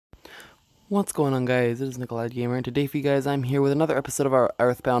What's going on, guys? It is Nikolai Gamer, and today for you guys, I'm here with another episode of our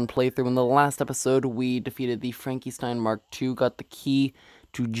Earthbound playthrough. In the last episode, we defeated the Frankenstein Mark II, got the key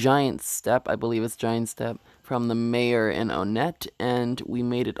to Giant Step, I believe it's Giant Step, from the mayor in Onett, and we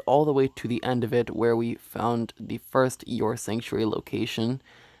made it all the way to the end of it, where we found the first Your Sanctuary location,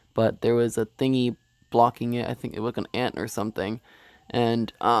 but there was a thingy blocking it. I think it was like an ant or something,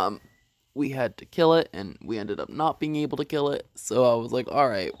 and, we had to kill it, and we ended up not being able to kill it, so I was like,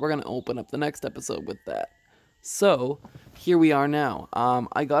 alright, we're gonna open up the next episode with that. So, here we are now.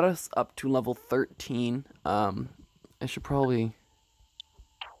 I got us up to level 13. I should probably...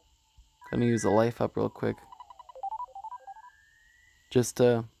 Gonna use a life up real quick. Just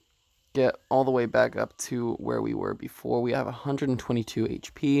to get all the way back up to where we were before. We have 122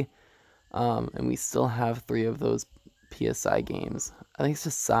 HP, and we still have 3 of those PSI games. I think it's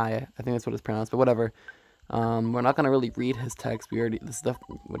just Psy. I think that's what it's pronounced, but whatever. We're not gonna really read his text. We already this stuff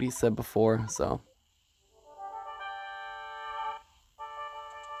what he said before. So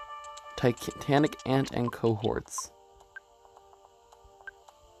Titanic Ant and Cohorts.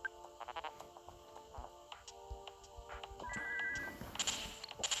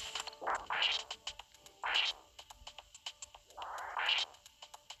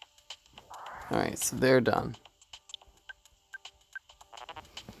 Alright, so they're done.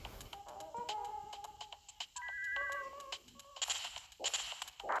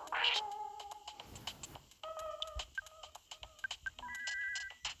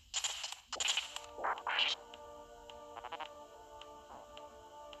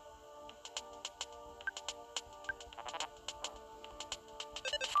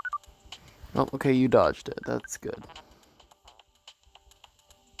 Oh, okay, you dodged it. That's good.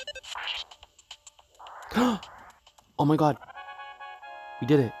 Oh my god. We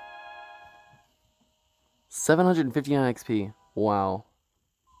did it. 759 XP. Wow.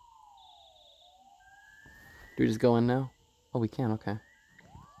 Do we just go in now? Oh, we can, okay.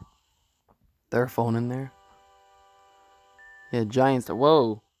 There's a phone in there. Yeah, giants.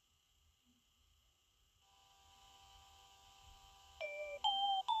 Whoa.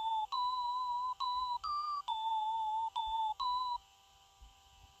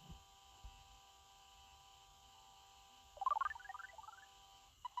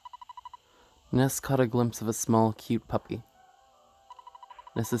 Ness caught a glimpse of a small, cute puppy.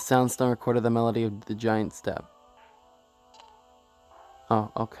 Ness's soundstone recorded the melody of the Giant Step. Oh,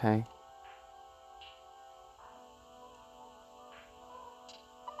 okay.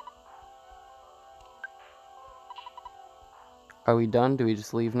 Are we done? Do we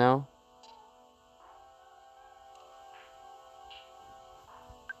just leave now?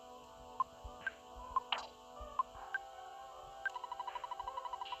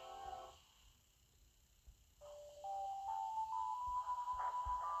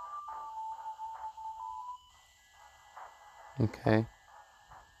 Okay.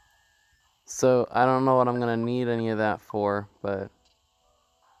 So, I don't know what I'm gonna need any of that for, but...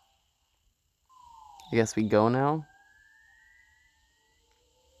 I guess we go now?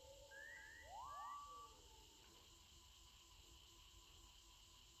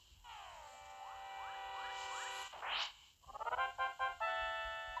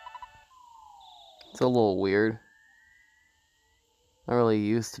 It's a little weird. Not really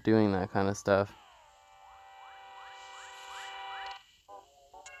used to doing that kind of stuff.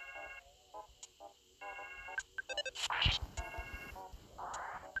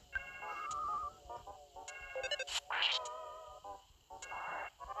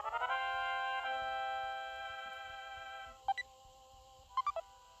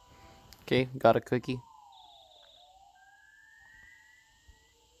 Okay, got a cookie.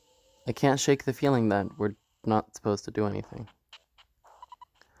 I can't shake the feeling that we're not supposed to do anything.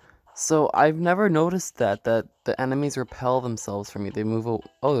 So, I've never noticed that the enemies repel themselves from you. They move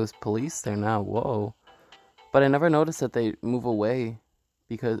oh, there's police there now. Whoa. But I never noticed that they move away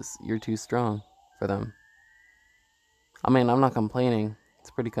because you're too strong for them. I mean, I'm not complaining.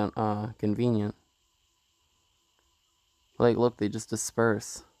 It's pretty convenient. Like, look, they just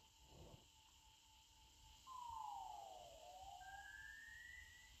disperse.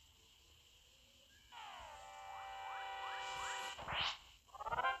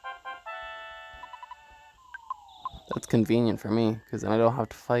 That's convenient for me, because then I don't have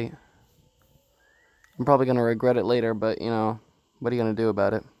to fight. I'm probably going to regret it later, but, you know, what are you going to do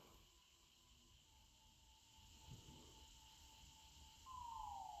about it?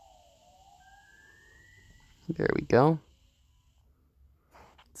 There we go.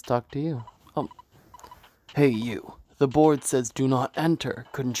 Let's talk to you. Oh. Hey, you. The board says do not enter.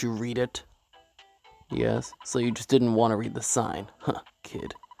 Couldn't you read it? Yes. So you just didn't want to read the sign. Huh,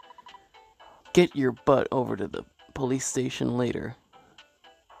 kid. Get your butt over to the police station later.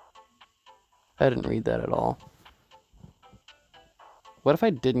 I didn't read that at all. What if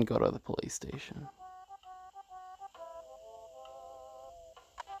I didn't go to the police station?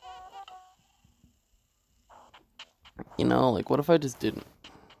 You know, like, what if I just didn't?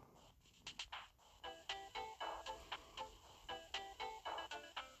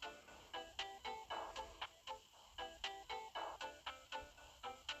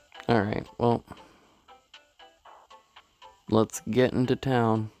 Alright, well, let's get into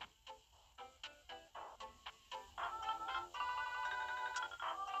town.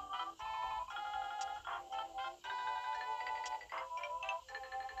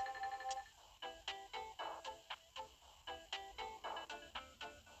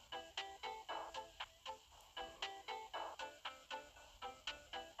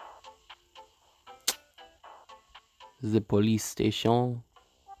 The police station.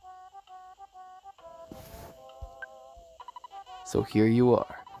 So here you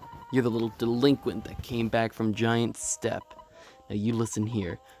are. You're the little delinquent that came back from Giant Step. Now you listen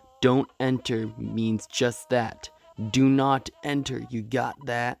here. Don't enter means just that. Do not enter. You got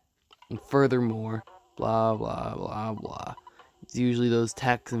that? And furthermore, blah, blah, blah, blah. It's usually those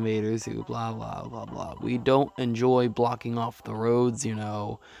tax invaders who blah, blah, blah, blah. We don't enjoy blocking off the roads, you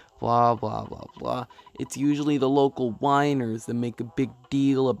know. Blah, blah, blah, blah. It's usually the local whiners that make a big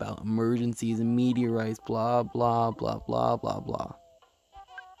deal about emergencies and meteorites. Blah, blah, blah, blah, blah, blah.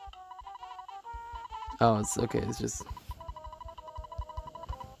 Oh, it's okay. It's just...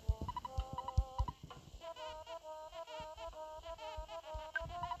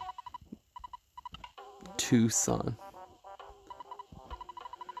 Twoson.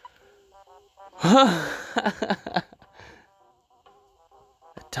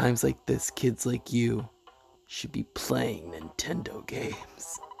 At times like this, kids like you should be playing Nintendo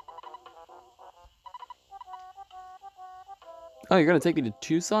games. Oh, you're gonna take me to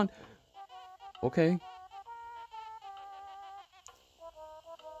Twoson? Okay.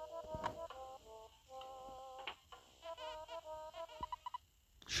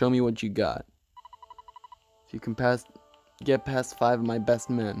 Show me what you got. If you can get past 5 of my best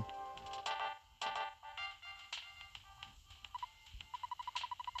men.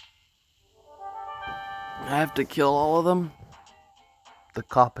 I have to kill all of them? The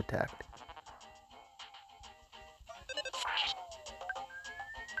cop attacked.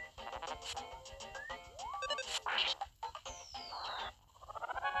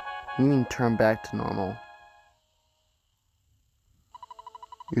 You mean turn back to normal?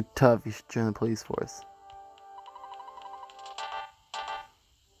 You're tough, you should join the police force.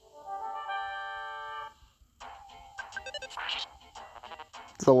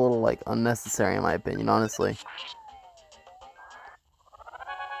 It's a little, like, unnecessary in my opinion, honestly.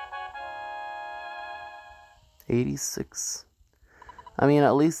 $86. I mean,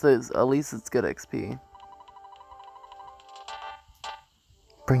 at least it's good XP.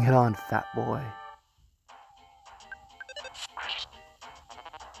 Bring it on, fat boy.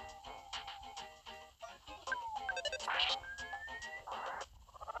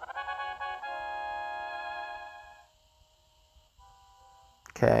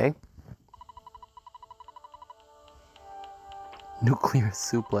 Okay. Nuclear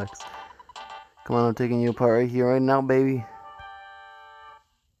suplex. Come on, I'm taking you apart right here, right now, baby.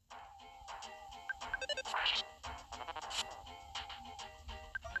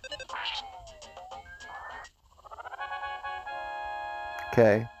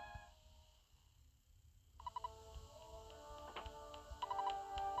 Okay.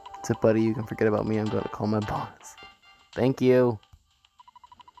 That's it, buddy. You can forget about me. I'm going to call my boss. Thank you.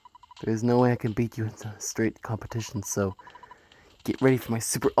 There's no way I can beat you in a straight competition, so get ready for my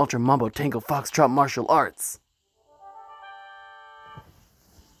super ultra mambo tango foxtrot martial arts.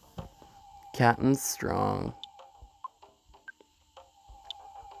 Captain Strong.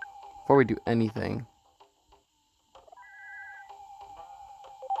 Before we do anything,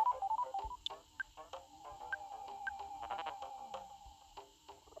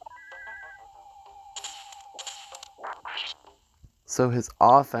 so his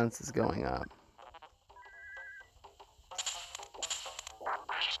offense is going up.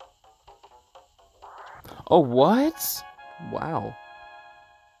 Oh, what? Wow.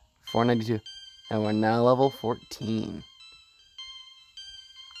 492. And we're now level 14.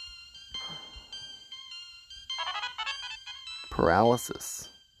 Paralysis.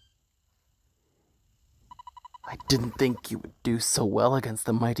 I didn't think you would do so well against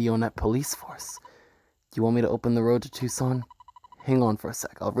the mighty Onet police force. You want me to open the road to Twoson? Hang on for a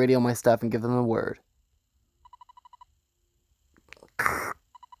sec. I'll radio my staff and give them the word.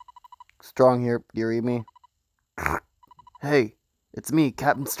 Strong here. Do you read me? Hey, it's me,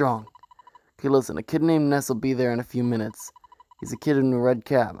 Captain Strong. Okay, listen, a kid named Ness will be there in a few minutes. He's a kid in a red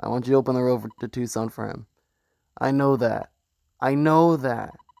cap. I want you to open the road to Tucson for him. I know that. I know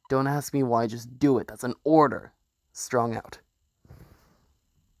that. Don't ask me why, just do it. That's an order. Strong out.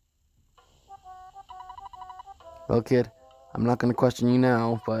 Well, kid, I'm not going to question you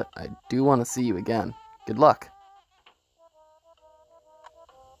now, but I do want to see you again. Good luck.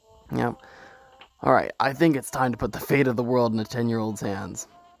 Yeah. Alright, I think it's time to put the fate of the world in a 10-year-old's hands.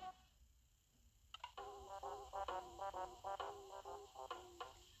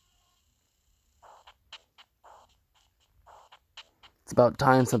 It's about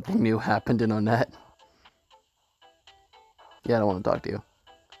time something new happened in Onett. Yeah, I don't want to talk to you.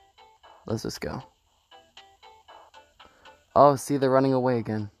 Let's just go. Oh, see, they're running away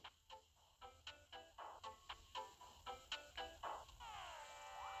again.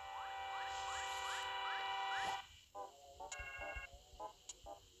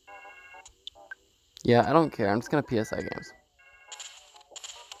 Yeah, I don't care. I'm just gonna PSI games.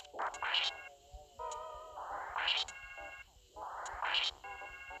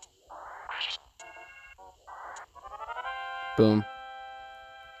 Boom.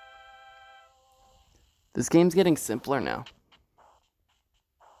 This game's getting simpler now.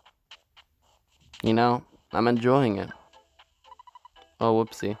 You know, I'm enjoying it. Oh,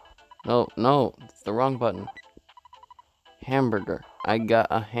 whoopsie. No, no, it's the wrong button. Hamburger. I got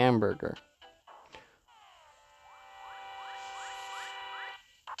a hamburger.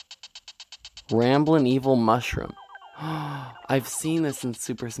 Ramblin' Evil Mushroom. I've seen this in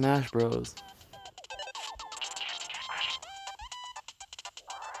Super Smash Bros.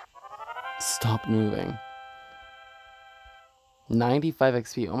 Stop moving. 95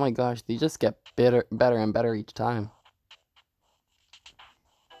 XP. Oh my gosh, they just get better and better each time.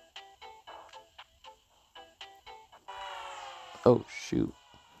 Oh, shoot.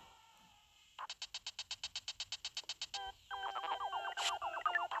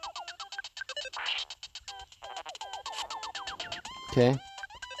 Okay.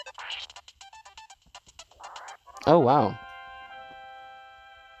 Oh, wow.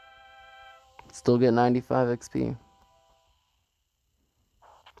 Still get 95 XP.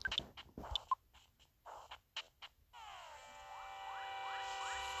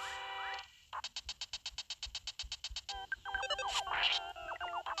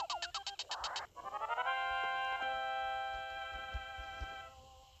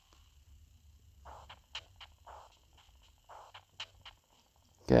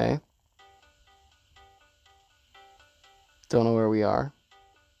 Okay. Don't know where we are.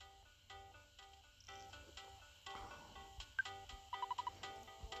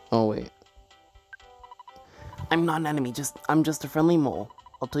 Oh, wait. I'm not an enemy, I'm just a friendly mole.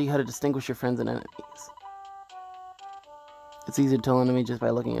 I'll tell you how to distinguish your friends and enemies. It's easy to tell an enemy just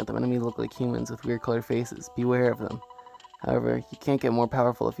by looking at them. Enemies look like humans with weird colored faces. Beware of them. However, you can't get more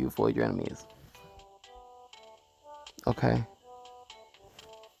powerful if you avoid your enemies. Okay.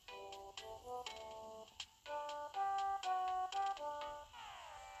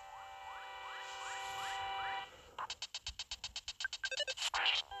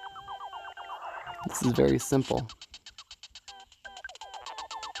 This is very simple.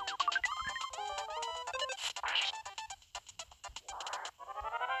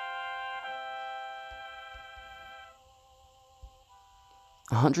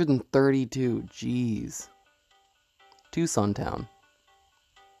 $132, jeez. Twoson Town.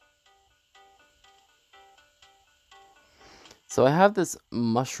 So I have this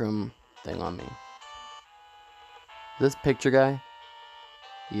mushroom thing on me. This picture guy?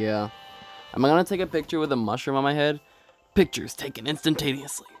 Yeah. Am I gonna take a picture with a mushroom on my head? Pictures taken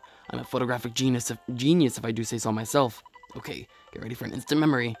instantaneously. I'm a photographic genius if I do say so myself. Okay, get ready for an instant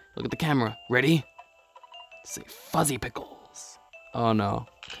memory. Look at the camera. Ready? Say fuzzy pickles. Oh no.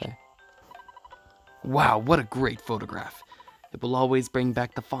 Okay. Wow, what a great photograph. It will always bring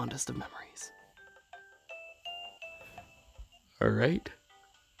back the fondest of memories. Alright.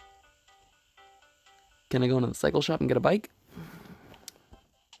 Can I go into the cycle shop and get a bike?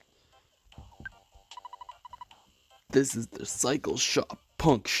 This is the cycle shop,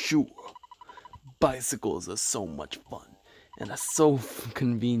 punk sure. Bicycles are so much fun and are so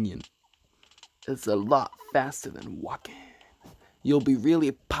convenient. It's a lot faster than walking. You'll be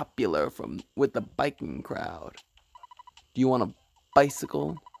really popular with the biking crowd. Do you want a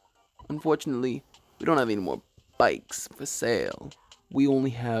bicycle? Unfortunately, we don't have any more bikes for sale. We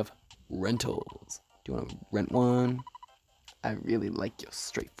only have rentals. Do you want to rent one? I really like your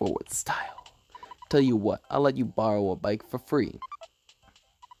straightforward style. Tell you what, I'll let you borrow a bike for free.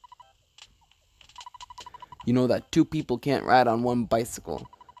 You know that 2 people can't ride on 1 bicycle,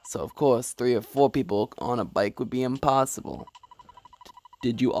 so of course 3 or 4 people on a bike would be impossible.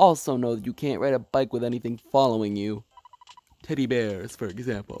 Did you also know that you can't ride a bike with anything following you? Teddy bears, for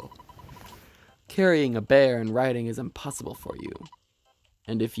example. Carrying a bear and riding is impossible for you.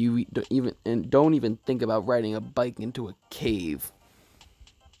 And if you don't even think about riding a bike into a cave.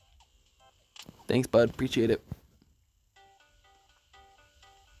 Thanks, bud. Appreciate it.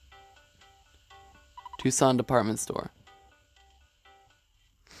 Twoson department store.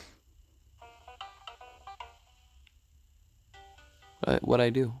 What'd I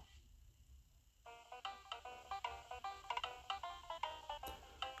do?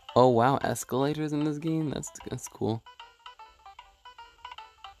 Oh wow, escalators in this game? That's cool.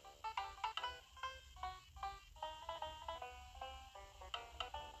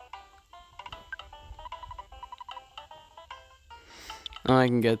 Oh, I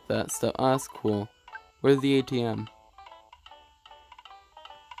can get that stuff. Oh, that's cool. Where's the ATM?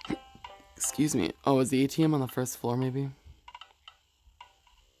 Excuse me. Oh, is the ATM on the 1st floor, maybe?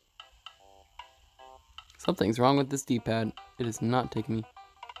 Something's wrong with this D-pad. It is not taking me.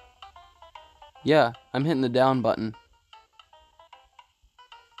 Yeah, I'm hitting the down button.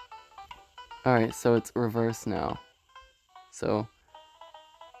 Alright, so it's reverse now. So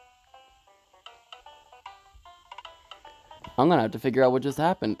I'm gonna have to figure out what just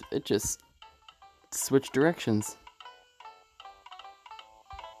happened. It just switched directions.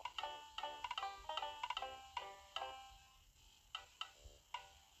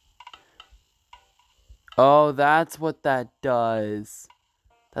 Oh, that's what that does.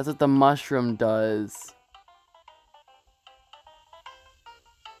 That's what the mushroom does.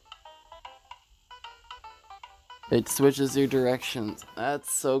 It switches your directions.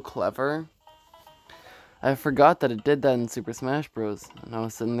 That's so clever. I forgot that it did that in Super Smash Bros. And I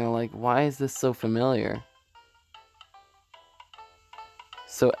was sitting there like, why is this so familiar?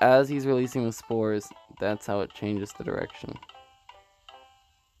 So as he's releasing the spores, that's how it changes the direction.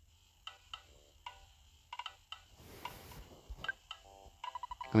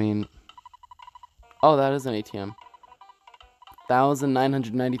 I mean, oh, that is an ATM.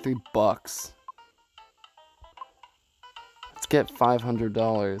 $1,993. Let's get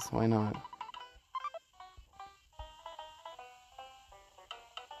 $500. Why not?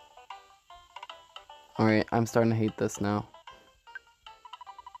 Alright, I'm starting to hate this now.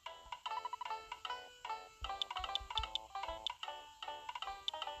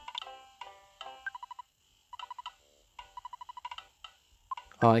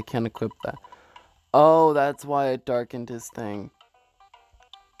 Oh, I can't equip that. Oh, that's why it darkened his thing.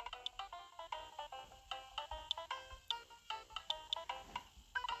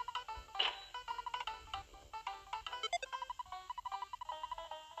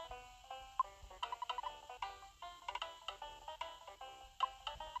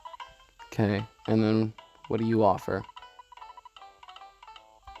 Okay, and then what do you offer?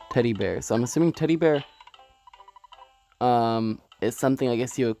 Teddy bear. So I'm assuming teddy bear is something I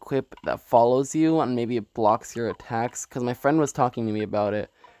guess you equip that follows you and maybe it blocks your attacks, because my friend was talking to me about it.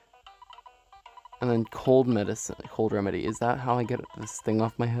 And then cold remedy. Is that how I get this thing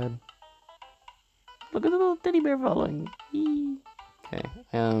off my head? Look at the little teddy bear following me. Okay,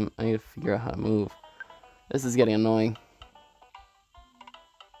 I need to figure out how to move. This is getting annoying.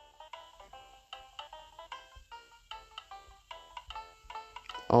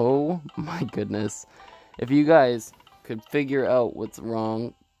 Oh my goodness. If you guys could figure out what's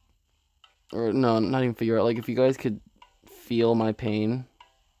wrong, or no, not even figure out, like if you guys could feel my pain.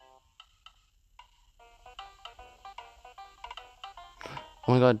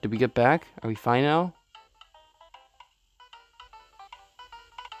 Oh my god, did we get back? Are we fine now?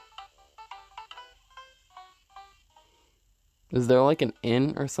 Is there like an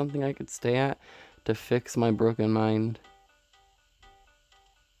inn or something I could stay at to fix my broken mind?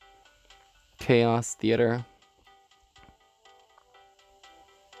 Chaos Theater.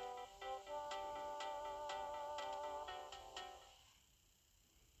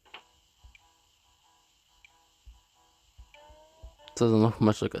 Doesn't look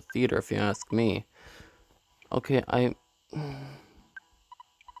much like a theater if you ask me. Okay,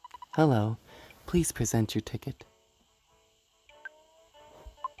 Hello. Please present your ticket.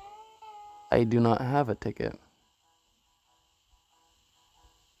 I do not have a ticket.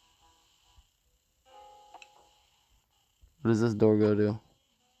 What does this door go to?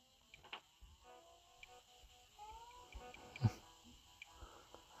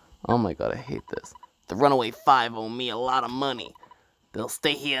 Oh my god, I hate this. The Runaway 5 owe me a lot of money. They'll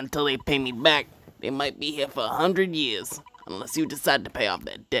stay here until they pay me back. They might be here for 100 years, unless you decide to pay off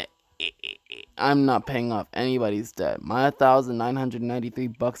that debt. I'm not paying off anybody's debt. My 1,993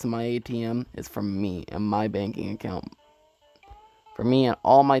 bucks in my ATM is from me and my banking account. For me and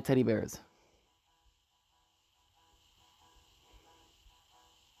all my teddy bears.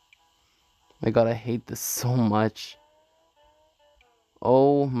 My god, I hate this so much.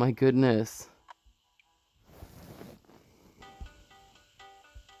 Oh my goodness.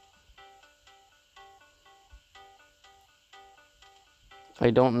 I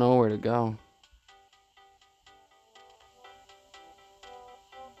don't know where to go.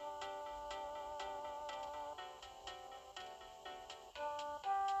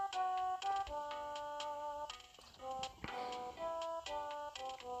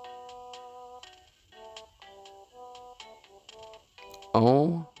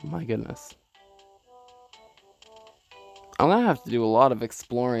 Oh my goodness. I'm gonna have to do a lot of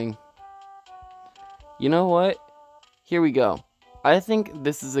exploring. You know what? Here we go. I think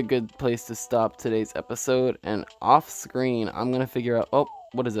this is a good place to stop today's episode, and off screen, I'm gonna figure out. Oh,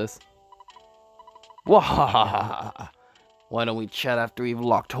 what is this? Wah! Why don't we chat after we've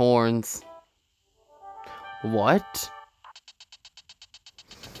locked horns? What?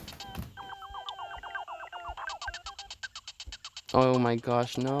 Oh my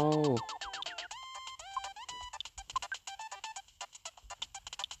gosh, no.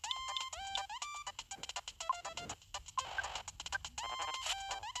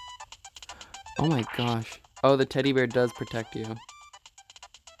 Oh my gosh. Oh, the teddy bear does protect you.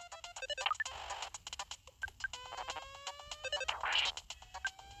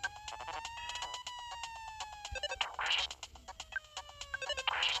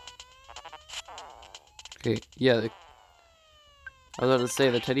 Okay, yeah. I was about to say,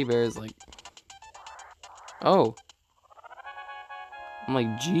 the teddy bear is like... Oh. I'm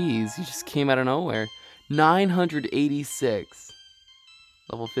like, geez, he just came out of nowhere. 986.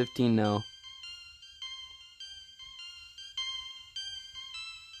 Level 15 now.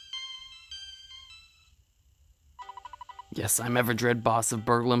 Yes, I'm Everdread, boss of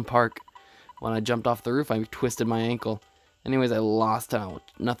Berglund Park. When I jumped off the roof, I twisted my ankle. Anyways, I lost out.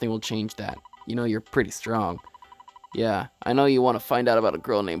 Nothing will change that. You know, you're pretty strong. Yeah, I know you want to find out about a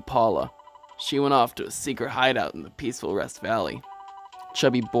girl named Paula. She went off to a secret hideout in the peaceful Rest Valley.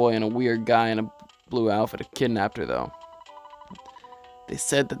 Chubby boy and a weird guy in a blue outfit kidnapped her, though. They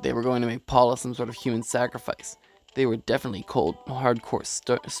said that they were going to make Paula some sort of human sacrifice. They were definitely cold, hardcore,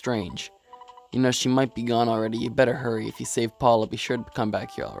 strange. You know, she might be gone already. You better hurry. If you save Paula, be sure to come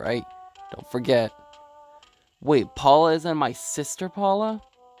back here, alright? Don't forget. Wait, Paula isn't my sister, Paula?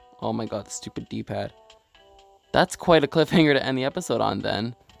 Oh my god, the stupid D-pad. That's quite a cliffhanger to end the episode on,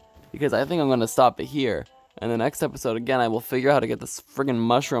 then. Because I think I'm going to stop it here. And the next episode, again, I will figure out how to get this friggin'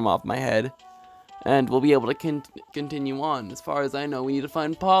 mushroom off my head. And we'll be able to continue on. As far as I know, we need to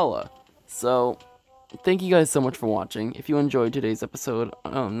find Paula. So... thank you guys so much for watching. If you enjoyed today's episode,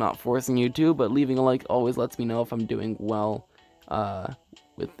 I'm not forcing you to, but leaving a like always lets me know if I'm doing well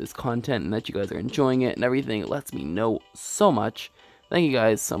with this content and that you guys are enjoying it and everything. It lets me know so much. Thank you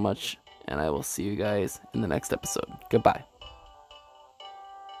guys so much, and I will see you guys in the next episode. Goodbye.